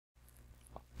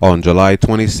On July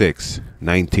 26,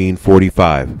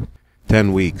 1945,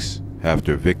 10 weeks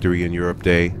after Victory in Europe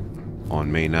Day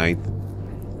on May 9th,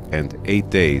 and 8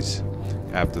 days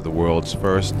after the world's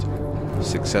first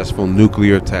successful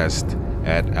nuclear test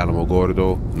at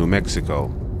Alamogordo, New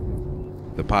Mexico,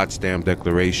 the Potsdam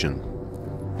Declaration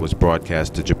was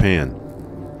broadcast to Japan.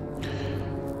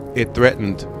 It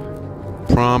threatened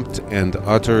prompt and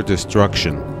utter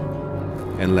destruction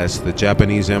unless the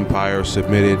Japanese Empire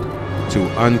submitted to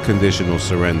unconditional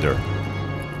surrender.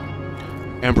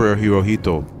 Emperor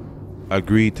Hirohito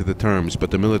agreed to the terms,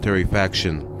 but the military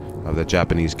faction of the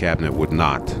Japanese cabinet would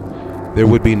not. There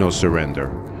would be no surrender.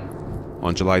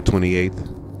 On July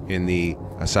 28th, in the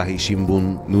Asahi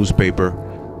Shimbun newspaper,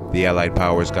 the Allied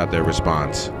powers got their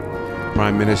response.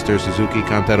 Prime Minister Suzuki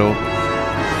Kantaro,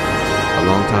 a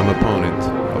longtime opponent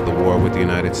of the war with the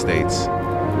United States,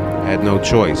 had no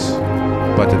choice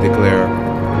but to declare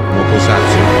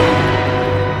mokusatsu,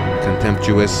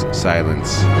 contemptuous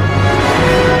silence.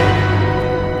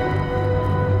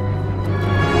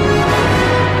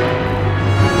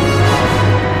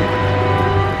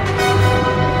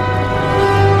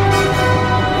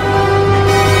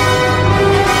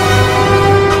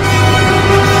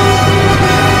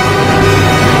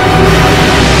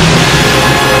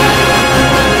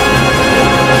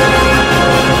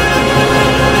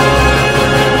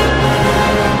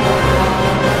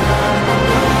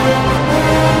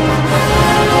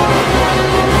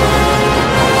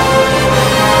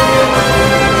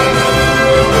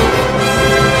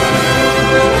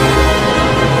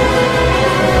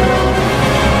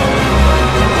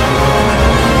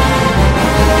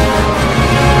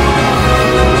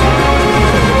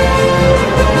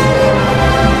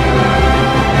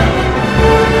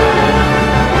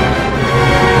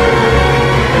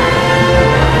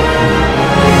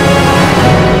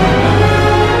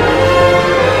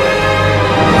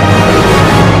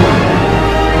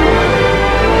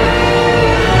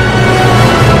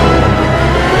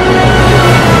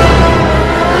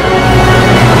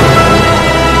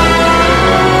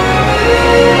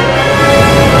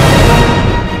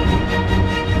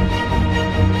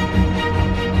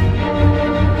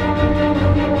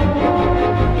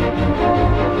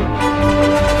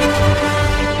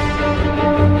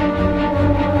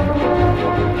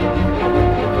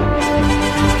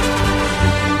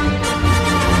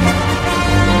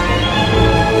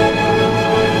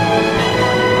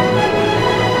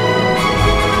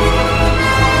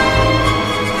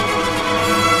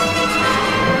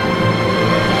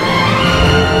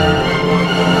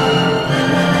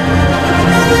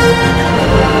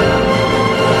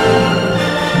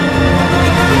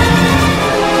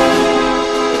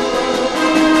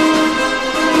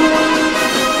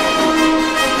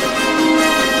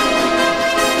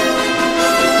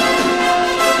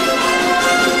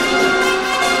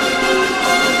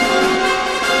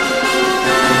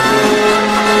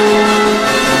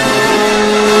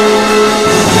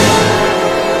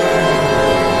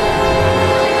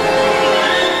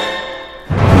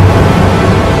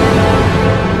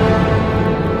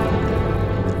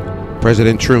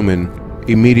 President Truman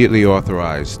immediately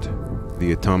authorized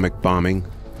the atomic bombing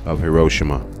of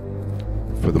Hiroshima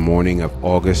for the morning of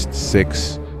August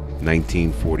 6,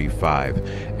 1945,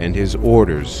 and his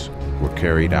orders were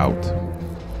carried out.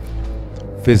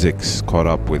 Physics caught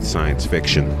up with science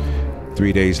fiction.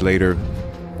 3 days later,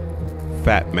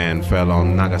 Fat Man fell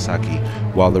on Nagasaki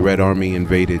while the Red Army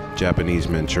invaded Japanese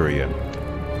Manchuria.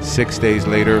 6 days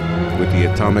later, with the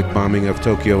atomic bombing of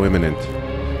Tokyo imminent,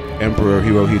 Emperor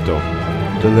Hirohito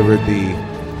delivered the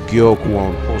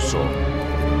Gyokuon-hoso,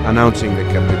 announcing the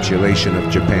capitulation of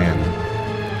Japan.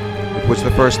 It was the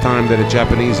first time that a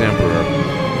Japanese emperor,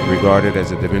 regarded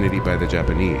as a divinity by the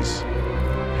Japanese,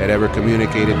 had ever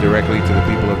communicated directly to the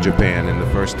people of Japan, and the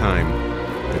first time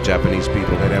the Japanese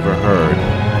people had ever heard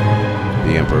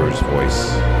the emperor's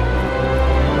voice.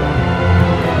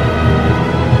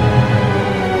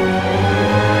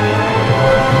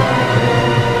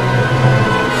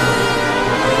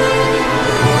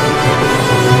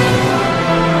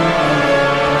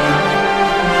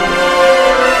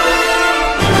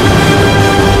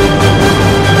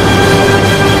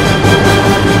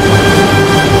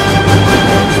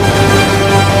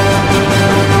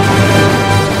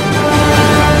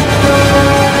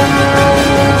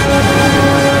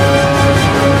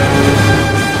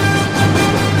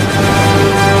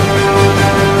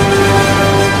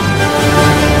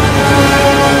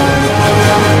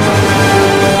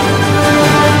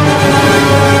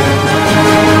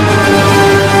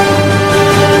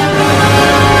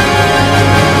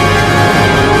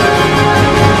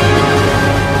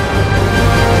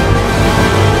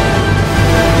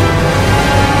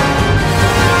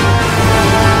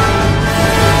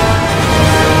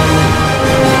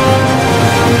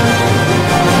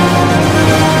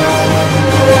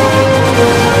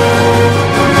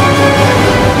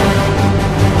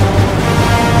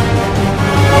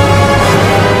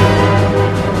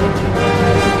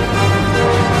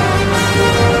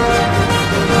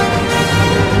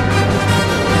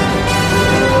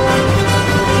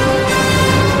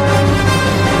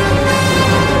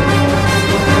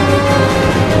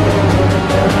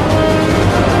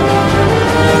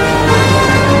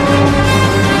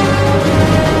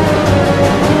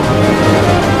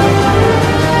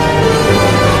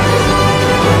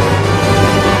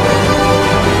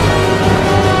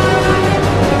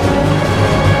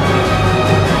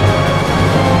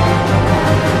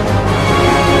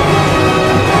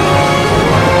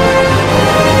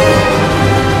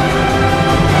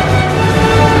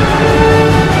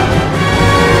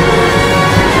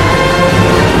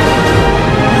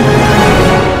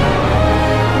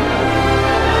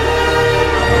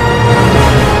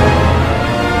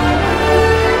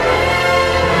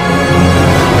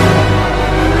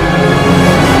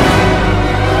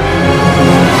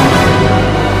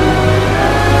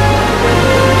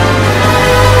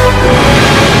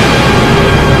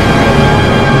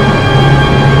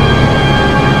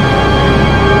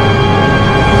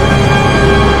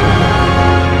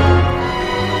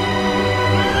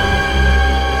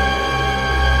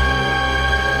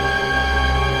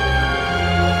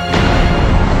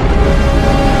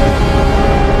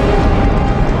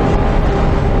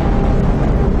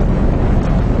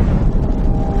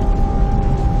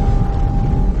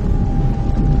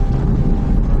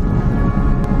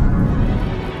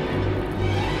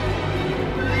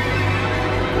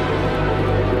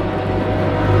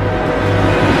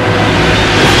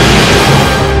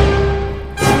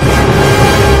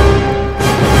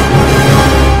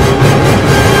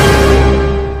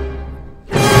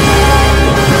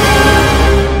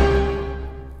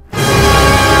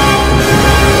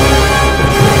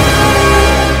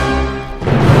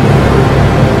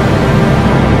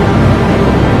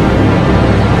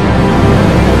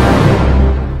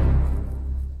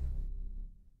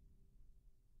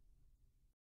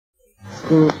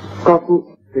 深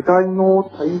く世界の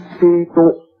体制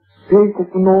と帝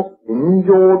国の現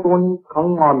状度に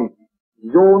鑑み、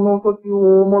以上の措置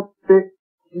をもって、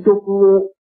貴族を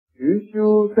優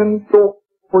秀せんと、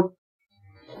こ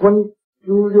こに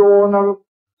重要なる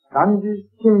男児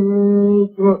親民に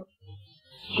次ぐ、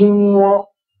秦は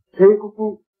帝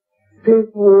国、政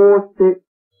府をして、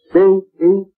米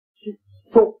英史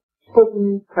と四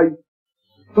国に対し、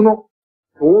その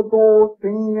共同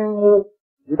宣言を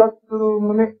離脱する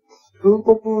旨、通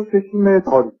告せしめ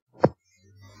たり、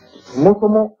そもそ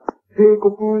も帝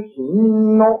国市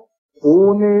民の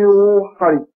公寧を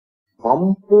図り、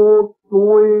万法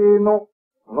共栄の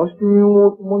楽しみ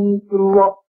を共にする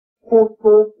は、放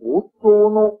送放送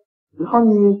の批判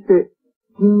にして、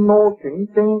真の権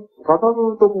限かか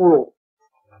るところ、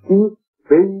近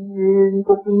米英二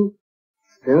国に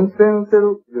宣戦せ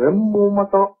るゆえんもま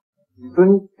た、実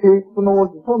に帝国の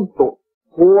自尊と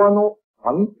講和の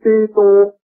安定と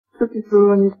を指揮す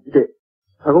るにして、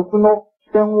他国の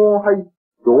視点を排し、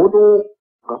平等、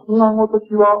ガスなごと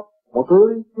きは、元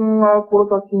より金はこれ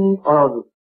たちにあらず、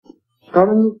しか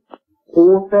るに、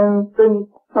公戦戦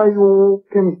対応を受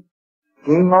けみ、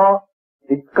金が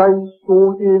一回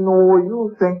将兵の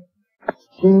優先、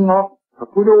金が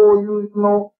閣僚有志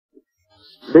の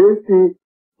冷静、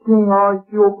金が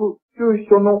一億中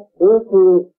所の方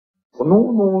向、各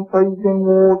々の最善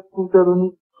を尽くせる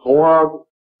に変わらず、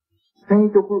選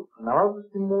挙区必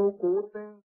ずしも公選